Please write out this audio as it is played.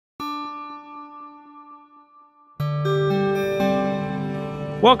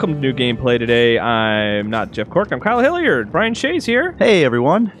Welcome to New Gameplay today. I'm not Jeff Cork, I'm Kyle Hilliard. Brian Shea's here. Hey,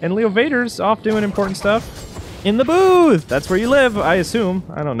 everyone. And Leo Vader's off doing important stuff. In the booth! That's where you live, I assume.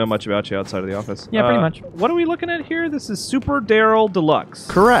 I don't know much about you outside of the office. Yeah, pretty much. What are we looking at here? This is Super Daryl Deluxe.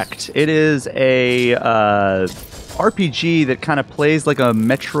 Correct. It is a RPG that kind of plays like a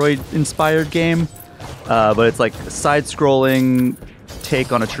Metroid-inspired game, but it's like a side-scrolling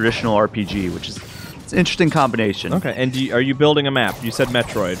take on a traditional RPG, which is it's an interesting combination. Okay, and are you building a map? You said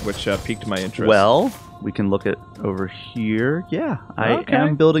Metroid, which piqued my interest. Well, we can look at over here. Yeah, I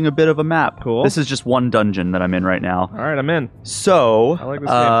am building a bit of a map. Cool. This is just one dungeon that I'm in right now. All right, I'm in. So, I like this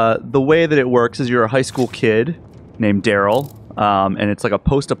game. The way that it works is you're a high school kid named Daryl, and it's like a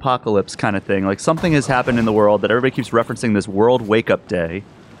post-apocalypse kind of thing. Like something has happened in the world that everybody keeps referencing this World Wake-Up Day.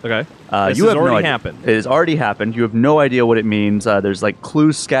 Okay. This has already happened. It has already happened. You have no idea what it means. There's like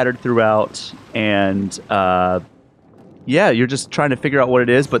clues scattered throughout, and yeah, you're just trying to figure out what it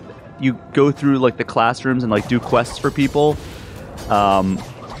is. But you go through like the classrooms and like do quests for people. And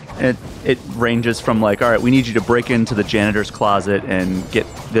it ranges from like, all right, we need you to break into the janitor's closet and get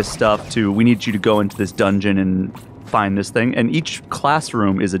this stuff to we need you to go into this dungeon and find this thing. And each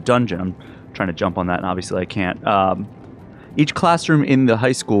classroom is a dungeon. I'm trying to jump on that, and obviously I can't. Each classroom in the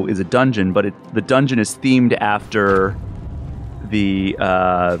high school is a dungeon, but the dungeon is themed after the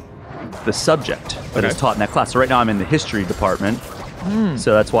subject that is taught in that class. So right now I'm in the history department,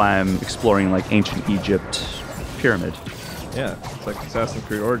 so that's why I'm exploring like ancient Egypt pyramid. Yeah, it's like Assassin's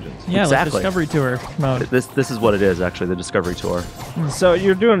Creed Origins. Yeah, exactly. like Discovery Tour mode. This is what it is actually, the Discovery Tour. So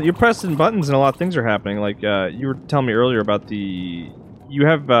you're pressing buttons and a lot of things are happening. Like you were telling me earlier about you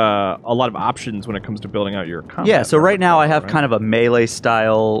have a lot of options when it comes to building out your combat. Yeah, so right now I have kind of a melee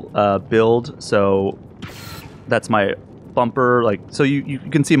style build. So that's my bumper. Like, so you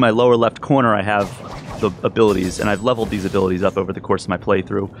can see in my lower left corner I have the abilities, and I've leveled these abilities up over the course of my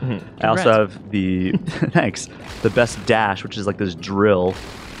playthrough. I also have the thanks, the best dash, which is like this drill.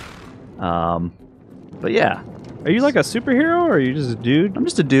 But yeah. Are you like a superhero or are you just a dude? I'm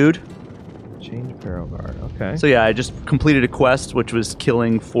just a dude. Change barrel guard, okay. So yeah, I just completed a quest, which was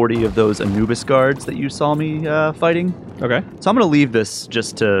killing 40 of those Anubis guards that you saw me fighting. Okay. So I'm going to leave this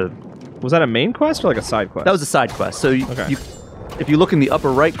just to... Was that a main quest or like a side quest? That was a side quest. So if you look in the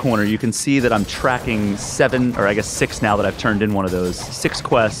upper right corner, you can see that I'm tracking 7, or I guess 6 now that I've turned in one of those. 6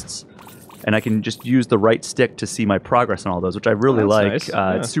 quests, and I can just use the right stick to see my progress on all those, which I really like. Nice.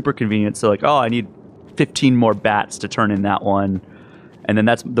 Yeah. It's super convenient. So like, oh, I need 15 more bats to turn in that one. And then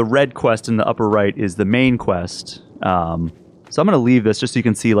that's the red quest in the upper right is the main quest. So I'm going to leave this just so you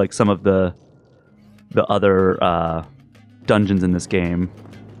can see like some of the other dungeons in this game.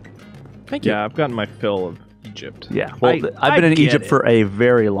 Thank you. Yeah, I've gotten my fill of Egypt. Yeah, well, I've been in Egypt for a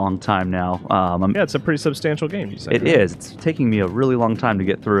very long time now. Yeah, it's a pretty substantial game, you said. It is. It's taking me a really long time to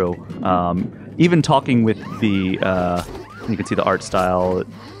get through. Even talking with the... you can see the art style. It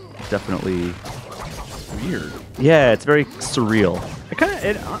definitely... Weird. Yeah, it's very surreal.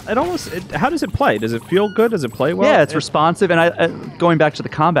 How does it play? Does it feel good? Does it play well? Yeah, it's responsive, and going back to the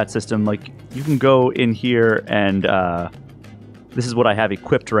combat system, like you can go in here and this is what I have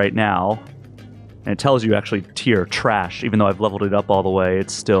equipped right now, and it tells you actually tier trash. Even though I've leveled it up all the way,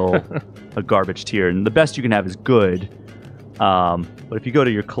 it's still a garbage tier, and the best you can have is good. But if you go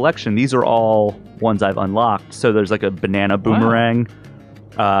to your collection, these are all ones I've unlocked. So there's like a banana boomerang. Wow.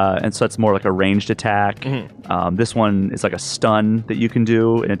 And so it's more like a ranged attack. This one is like a stun that you can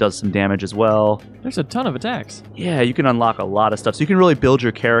do, and it does some damage as well. There's a ton of attacks. Yeah, you can unlock a lot of stuff. So you can really build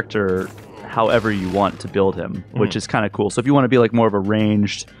your character however you want to build him, which is kind of cool. So if you want to be like more of a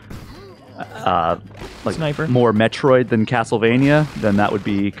ranged, like sniper, more Metroid than Castlevania, then that would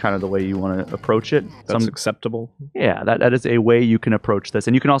be kind of the way you want to approach it. That's acceptable. Yeah, that is a way you can approach this.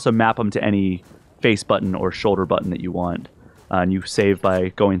 And you can also map them to any face button or shoulder button that you want. And you save by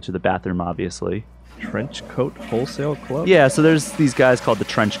going to the bathroom, obviously. Trench Coat Wholesale Club? Yeah, so there's these guys called the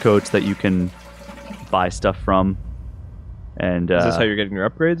Trench Coats that you can buy stuff from. And is this how you're getting your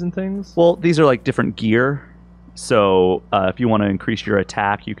upgrades and things? Well, these are like different gear. So if you want to increase your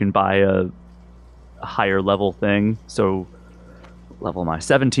attack, you can buy a higher level thing. So level am I?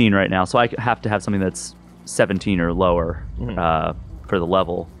 17 right now. So I have to have something that's 17 or lower for the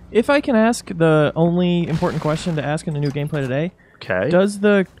level. If I can ask the only important question to ask in the new gameplay today, okay,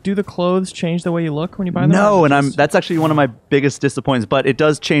 do the clothes change the way you look when you buy them? No, and that's actually one of my biggest disappointments. But it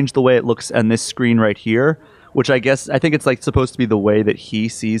does change the way it looks on this screen right here, which I think it's like supposed to be the way that he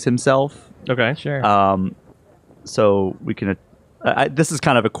sees himself. Okay, sure. So we can. This is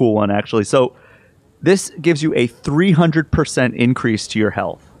kind of a cool one actually. So this gives you a 300% increase to your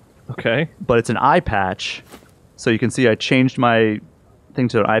health. Okay, but it's an eye patch, so you can see I changed my thing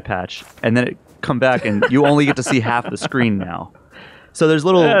to an eye patch, and then it come back, and you only get to see half the screen now. So there's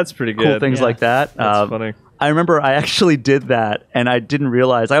little That's pretty cool good. things like that. That's funny. I remember I actually did that, and I didn't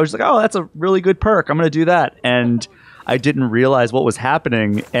realize. I was like, oh, that's a really good perk. I'm going to do that. And I didn't realize what was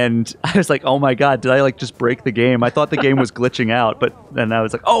happening, and I was like, oh my god, did I like just break the game? I thought the game was glitching out, but then I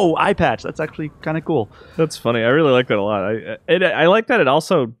was like, oh, eye patch. That's actually kind of cool. That's funny. I really like that a lot. I like that it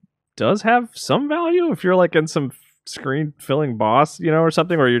also does have some value if you're like in some screen filling boss, or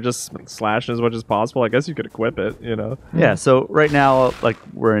something where you're just slashing as much as possible. I guess you could equip it, Yeah, so right now, like,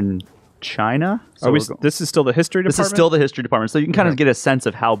 we're in China. So this is still the history department? This is still the history department, so you can kind of get a sense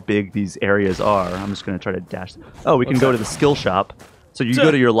of how big these areas are. I'm just going to try to dash. Oh, we can go to the skill shop. So you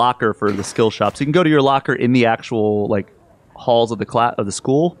go to your locker for the skill shop. So you can go to your locker in the actual like halls of the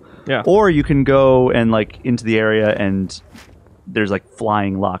school. Yeah. Or you can go and like into the area and there's like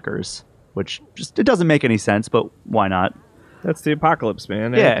flying lockers, which just it doesn't make any sense, but why not? That's the apocalypse,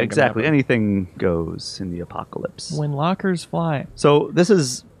 man. Yeah, exactly. Anything goes in the apocalypse. When lockers fly. So this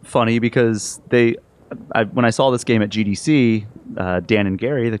is funny because when I saw this game at GDC, Dan and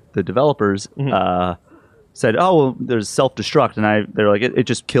Gary, the developers, said, "Oh, well, there's self-destruct," and they're like, "It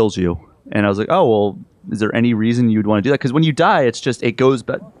just kills you." And I was like, "Oh, well, is there any reason you'd want to do that?" Because when you die, it goes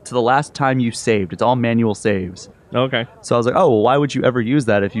back to the last time you saved. It's all manual saves. Okay. So I was like, "Oh, well, why would you ever use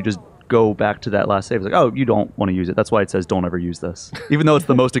that if you just go back to that last save?" It's like, "Oh, you don't want to use it." That's why it says don't ever use this, even though it's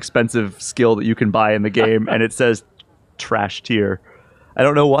the most expensive skill that you can buy in the game, and it says trash tier. I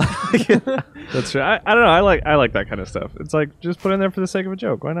don't know why. That's true. I don't know. I like that kind of stuff. It's like just put it in there for the sake of a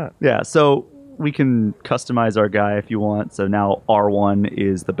joke. Why not? Yeah. So we can customize our guy if you want. So now R1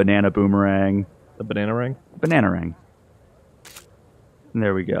 is the banana boomerang. The banana ring. Banana ring. And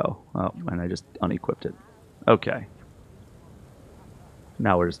there we go. Oh, and I just unequipped it. Okay.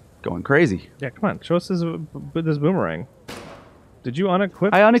 Now we're just going crazy. Yeah, come on. Show us this boomerang. Did you unequip?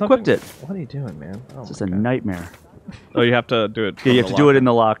 I unequipped something? it. What are you doing, man? It's just a nightmare. Oh, you have to do it. Yeah, you have to do it in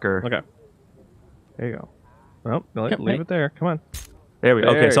the locker. Okay. There you go. Well, leave it there. Come on. There we go.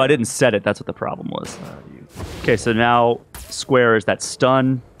 Okay, so I didn't set it. That's what the problem was. Okay, so now square is that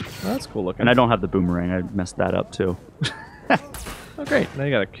stun. Oh, that's cool looking. And I don't have the boomerang. I messed that up too. Oh, great. Now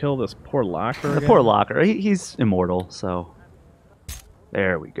you got to kill this poor locker. The poor locker. He's immortal, so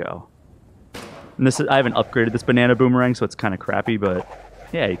there we go. And I haven't upgraded this banana boomerang, so it's kind of crappy, but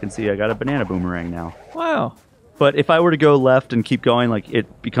yeah, you can see I got a banana boomerang now. Wow. But if I were to go left and keep going, like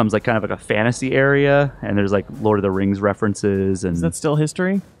it becomes like kind of like a fantasy area, and there's like Lord of the Rings references. And is that still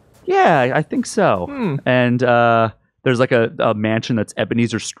history? Yeah, I think so. And there's like a mansion that's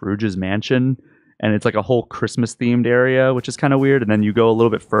Ebenezer Scrooge's mansion, and it's like a whole Christmas themed area, which is kind of weird. And then you go a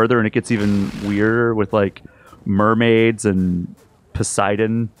little bit further, and it gets even weirder with like mermaids and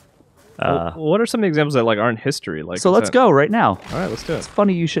Poseidon. What are some of the examples that like aren't history? Like, so let's go right now. All right, let's do it. It's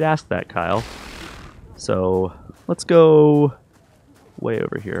funny you should ask that, Kyle. So let's go way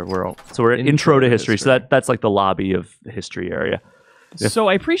over here. We're at intro to history. So that's like the lobby of the history area. So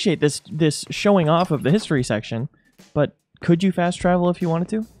I appreciate this showing off of the history section, but could you fast travel if you wanted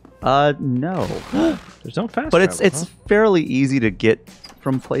to? No. There's no fast but travel, it's fairly easy to get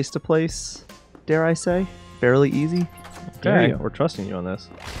from place to place, dare I say. Fairly easy. Okay, we're trusting you on this.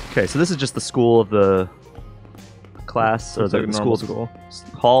 Okay, so this is just the school of the class, or the school.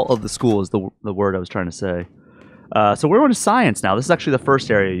 Hall of the school is the word I was trying to say. So we're going to science now. This is actually the first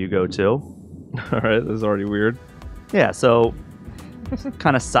area you go to. All right, this is already weird. Yeah, so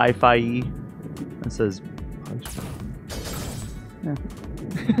kind of sci-fi-y. It says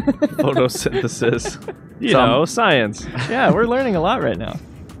photosynthesis. You know, science. Yeah, we're learning a lot right now.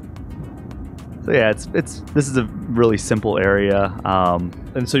 So yeah, this is a really simple area.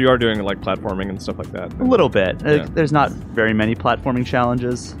 And so you are doing like platforming and stuff like that. A little bit. Yeah. There's not very many platforming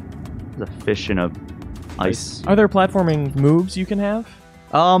challenges. There's a fish in a ice. Are there platforming moves you can have?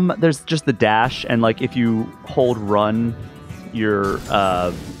 There's just the dash, and like if you hold run, you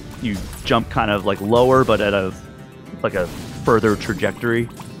jump kind of like lower, but at a further trajectory.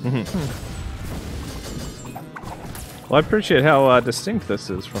 Mm-hmm. Well, I appreciate how distinct this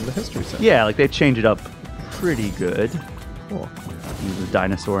is from the history set. Yeah, like they change it up pretty good. Cool. There's a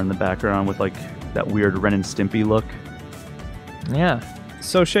dinosaur in the background with like that weird Ren and Stimpy look. Yeah.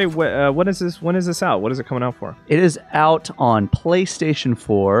 So Shea, what is this? When is this out? What is it coming out for? It is out on PlayStation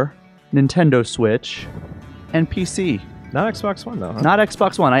 4, Nintendo Switch, and PC. Not Xbox One though, huh? Not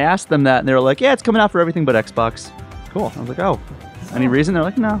Xbox One. I asked them that, and they were like, "Yeah, it's coming out for everything but Xbox." Cool. I was like, "Oh, any reason?" They're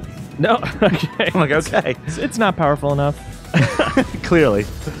like, "No." No. Okay. I'm like, "Okay." It's not powerful enough. Clearly.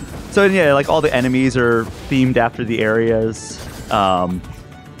 So yeah, like all the enemies are themed after the areas.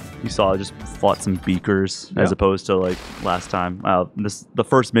 You saw I just fought some beakers as Yeah. opposed to like last time. The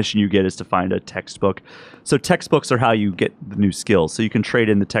first mission you get is to find a textbook. So textbooks are how you get the new skills. So you can trade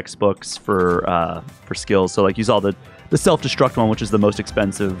in the textbooks for skills. So like you saw the self-destruct one, which is the most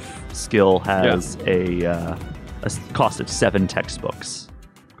expensive skill, has a cost of 7 textbooks.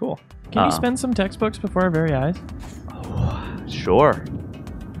 Cool. Can you spend some textbooks before our very eyes? Sure.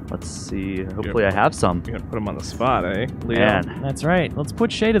 Let's see. Hopefully I have some. You're gonna put him on the spot, eh, Leo? Man. That's right. Let's put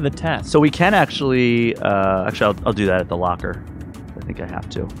Shea to the test. So we can actually... I'll do that at the locker. I think I have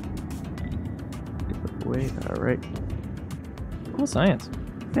to. Wait, all right. Cool science.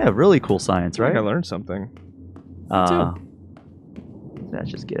 Yeah, really cool science, I right? think I learned something.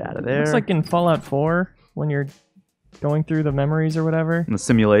 Let's just get out of there. It's like in Fallout 4 when you're going through the memories or whatever. in the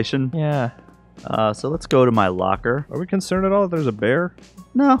simulation. Yeah. So let's go to my locker. Are we concerned at all that there's a bear?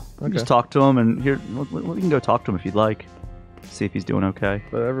 No, we Okay. just talk to him, and here we can go talk to him if you'd like. See if he's doing okay.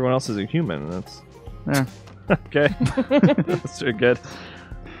 But everyone else is a human. That's Yeah. okay. That's very good.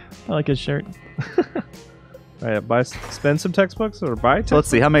 I like his shirt. All right, spend some textbooks or buy textbooks? So let's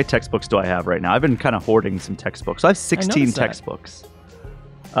see, how many textbooks do I have right now? I've been kind of hoarding some textbooks. I have 16 noticed that. textbooks.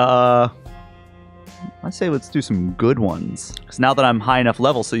 I say let's do some good ones. Because now that I'm high enough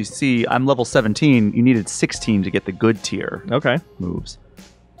level, so you see I'm level 17, you needed 16 to get the good tier Okay, moves.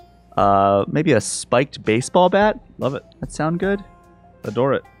 Maybe a spiked baseball bat? love it. That sound good?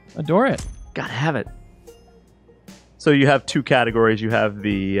 Adore it. Adore it. Gotta have it. So you have 2 categories. You have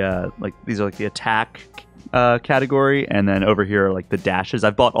the, these are like the attack category, and then over here are like the dashes.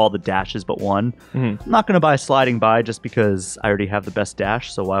 I've bought all the dashes but one. Mhm. I'm not gonna buy sliding by just because I already have the best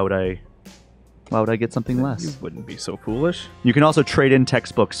dash, so why would I get something You less? wouldn't be so foolish. You can also trade in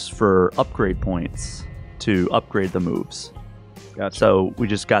textbooks for upgrade points to upgrade the moves. Gotcha. So we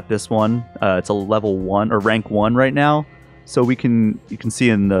just got this one. It's a level 1 or rank 1 right now. So you can see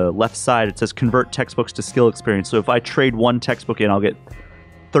in the left side it says convert textbooks to skill experience. So if I trade one textbook in, I'll get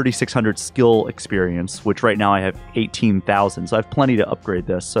 3,600 skill experience, which right now I have 18,000. So I have plenty to upgrade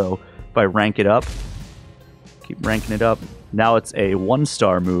this. So if I rank it up, keep ranking it up. Now it's a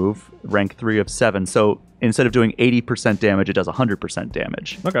 1-star move, rank 3 of 7. So instead of doing 80% damage, it does 100%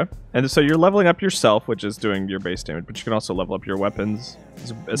 damage. Okay. And so you're leveling up yourself, which is doing your base damage, but you can also level up your weapons.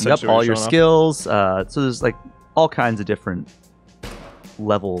 Is essentially Yep, what all you're your showing off. skills. So there's like all kinds of different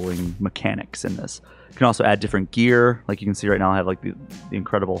leveling mechanics in this. You can also add different gear. Like you can see right now I have like the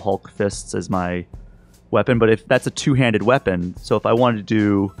Incredible Hulk fists as my weapon, but if that's a 2-handed weapon, so if I wanted to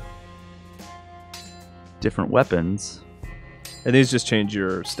do different weapons, And these just change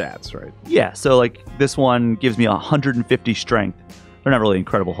your stats, right? yeah, so like this one gives me 150 strength. They're not really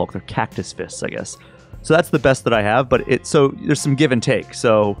Incredible Hulk, they're cactus fists, I guess. So that's the best that I have, but so there's some give and take.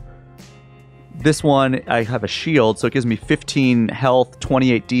 So this one, I have a shield, so it gives me 15 health,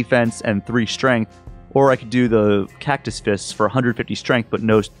 28 defense, and 3 strength. Or I could do the cactus fists for 150 strength, but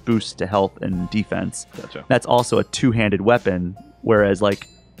no boost to health and defense. Gotcha. That's also a 2-handed weapon, whereas like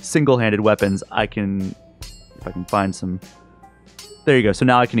single-handed weapons, if I can find some. There you go. So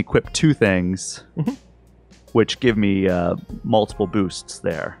now I can equip 2 things, which give me multiple boosts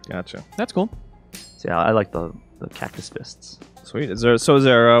there. Gotcha. That's cool. So yeah, I like the cactus fists. Sweet. Is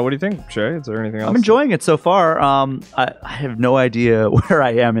there? What do you think, Shea? Is there anything else? I'm enjoying it so far. I have no idea where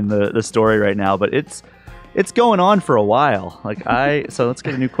I am in the story right now, but it's going on for a while. So let's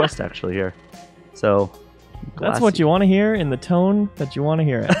get a new quest actually here. So That's what you want to hear in the tone that you want to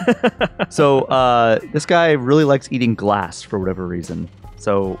hear it. So this guy really likes eating glass for whatever reason.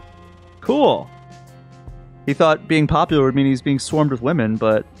 So Cool. he thought being popular would mean he's being swarmed with women,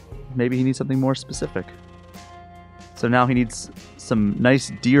 but maybe he needs something more specific. So now he needs some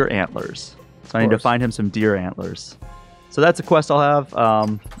nice deer antlers. So I need to course. find him some deer antlers. So that's a quest I'll have.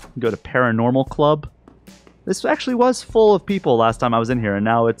 Go to Paranormal Club. This actually was full of people last time I was in here, and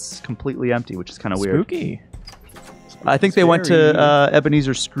now it's completely empty, which is kind of weird. Spooky. I think they went Scary. to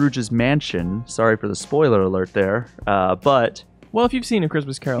Ebenezer Scrooge's mansion. Sorry for the spoiler alert there. But Well, if you've seen A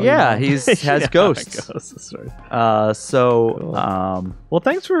Christmas Carol, yeah, you know. he has ghosts. That's right. So Well,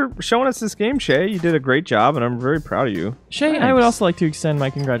 thanks for showing us this game, Shea. You did a great job, and I'm very proud of you. Shea, I would also like to extend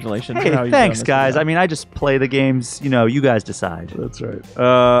my congratulations. for how hey, you've thanks, done this guys. video. I mean, I just play the games. You guys decide. That's right.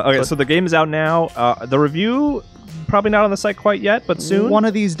 Okay, so the game is out now. The review probably not on the site quite yet, but soon. One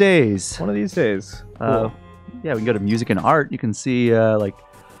of these days. One of these days. Yeah, we can go to music and art. You can see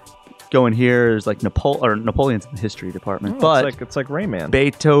go in here. There's like Napoleon's in the history department, but it's like Rayman.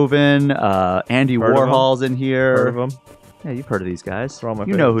 Beethoven, Andy Heard of Warhol's in here. Heard of them? Yeah, you've heard of these guys. They're all my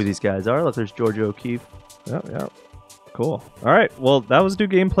You know favorites. who these guys are. Look, there's Georgia O'Keeffe. Yeah. Cool. All right. Well, that was new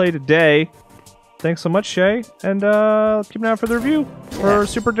gameplay today. thanks so much, Shea, and keep an eye out for the review for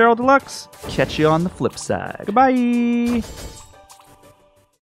Super Daryl Deluxe. Catch you on the flip side. Goodbye.